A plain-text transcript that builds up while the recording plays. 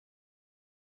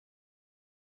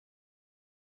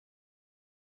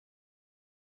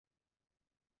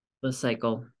The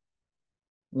cycle.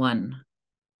 1.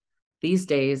 These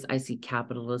days, I see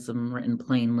capitalism written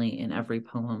plainly in every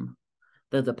poem,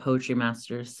 though the poetry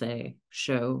masters say,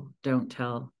 show, don't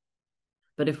tell.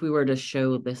 But if we were to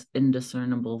show this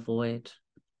indiscernible void,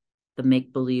 the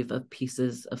make-believe of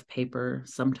pieces of paper,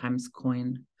 sometimes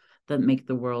coin, that make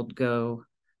the world go,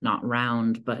 not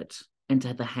round, but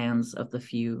into the hands of the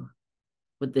few,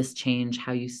 would this change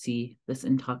how you see this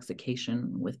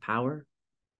intoxication with power?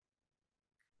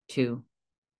 2.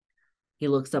 He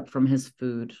looks up from his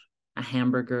food, a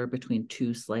hamburger between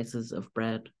two slices of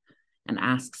bread, and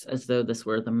asks as though this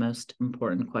were the most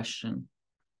important question.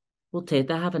 Will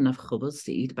Teta have enough khubuz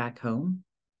to eat back home?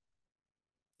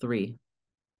 3.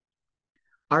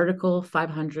 Article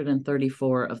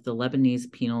 534 of the Lebanese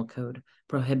Penal Code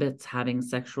prohibits having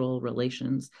sexual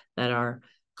relations that are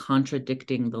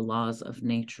contradicting the laws of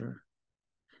nature,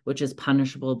 which is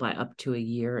punishable by up to a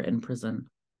year in prison.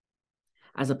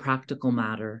 As a practical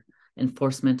matter,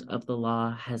 enforcement of the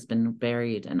law has been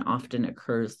varied and often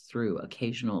occurs through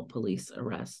occasional police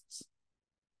arrests.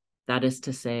 That is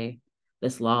to say,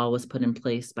 this law was put in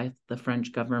place by the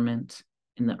French government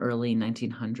in the early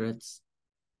 1900s.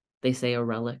 They say a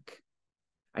relic.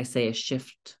 I say a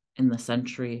shift in the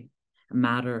century, a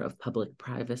matter of public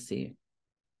privacy.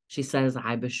 She says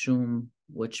Aibashum,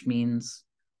 which means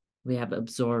we have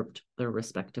absorbed their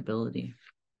respectability.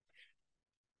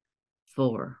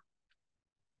 4.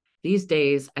 These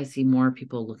days, I see more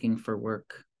people looking for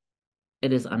work.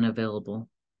 It is unavailable.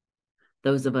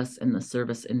 Those of us in the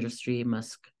service industry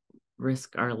must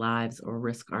risk our lives or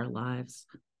risk our lives.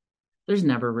 There's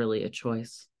never really a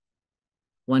choice.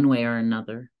 One way or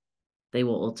another, they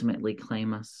will ultimately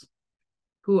claim us.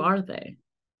 Who are they?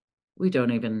 We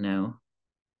don't even know.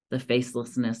 The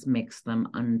facelessness makes them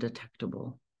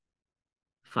undetectable.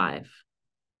 5.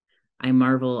 I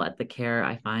marvel at the care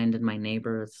I find in my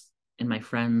neighbors, in my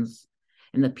friends,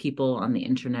 in the people on the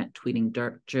internet tweeting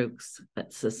dark jokes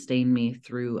that sustain me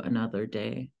through another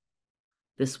day.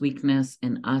 This weakness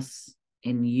in us,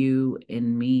 in you,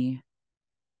 in me,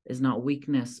 is not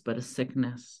weakness, but a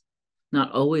sickness,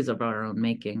 not always of our own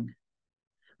making.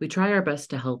 We try our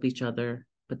best to help each other,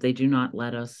 but they do not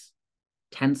let us.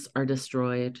 Tents are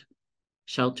destroyed.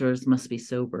 Shelters must be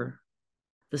sober.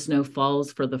 The snow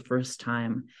falls for the first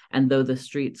time, and though the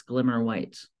streets glimmer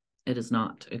white, it is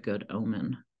not a good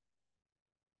omen.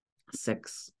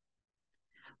 6.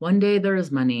 One day there is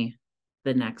money,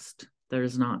 the next there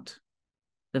is not.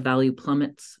 The value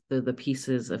plummets, though the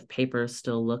pieces of paper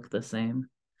still look the same.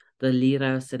 The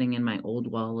lira sitting in my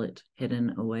old wallet,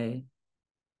 hidden away.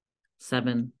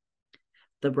 7.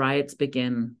 The riots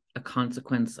begin, a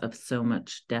consequence of so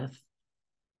much death.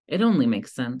 It only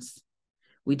makes sense.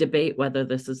 We debate whether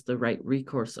this is the right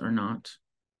recourse or not.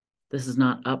 This is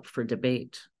not up for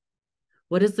debate.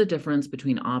 What is the difference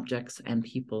between objects and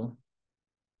people?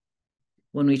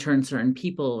 When we turn certain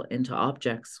people into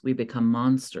objects, we become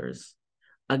monsters.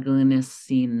 Ugliness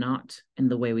seen not in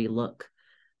the way we look,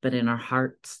 but in our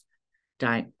hearts,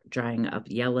 drying up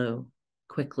yellow,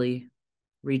 quickly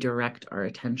redirect our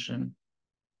attention.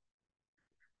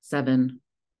 7.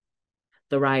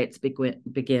 The riots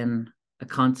begin, a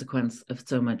consequence of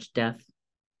so much death.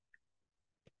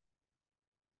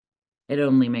 It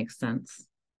only makes sense.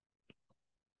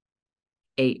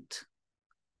 8.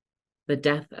 The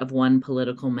death of one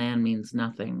political man means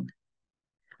nothing.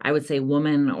 I would say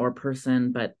woman or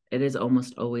person, but it is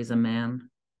almost always a man.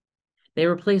 They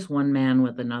replace one man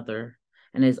with another,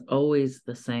 and is always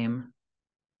the same.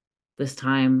 This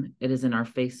time, it is in our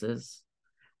faces.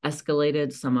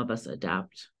 Escalated, some of us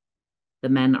adapt. The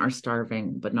men are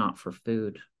starving, but not for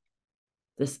food.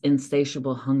 This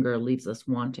insatiable hunger leaves us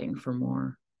wanting for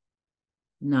more.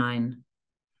 9.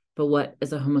 But what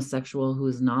is a homosexual who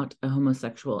is not a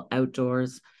homosexual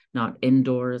outdoors, not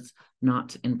indoors,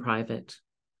 not in private?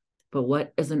 But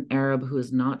what is an Arab who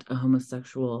is not a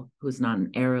homosexual, who is not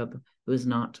an Arab, who is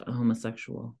not a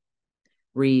homosexual?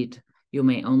 Read, you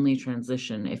may only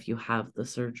transition if you have the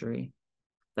surgery.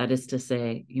 That is to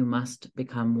say, you must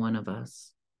become one of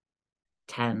us.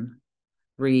 10.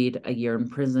 Read a year in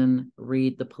prison.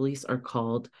 Read the police are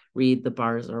called. Read the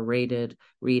bars are raided.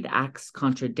 Read acts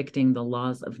contradicting the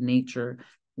laws of nature.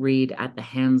 Read at the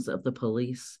hands of the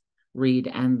police. Read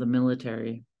and the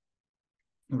military.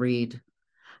 Read.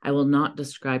 I will not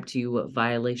describe to you what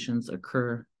violations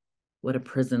occur, what a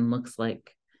prison looks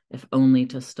like, if only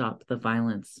to stop the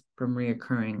violence from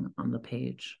reoccurring on the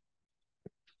page.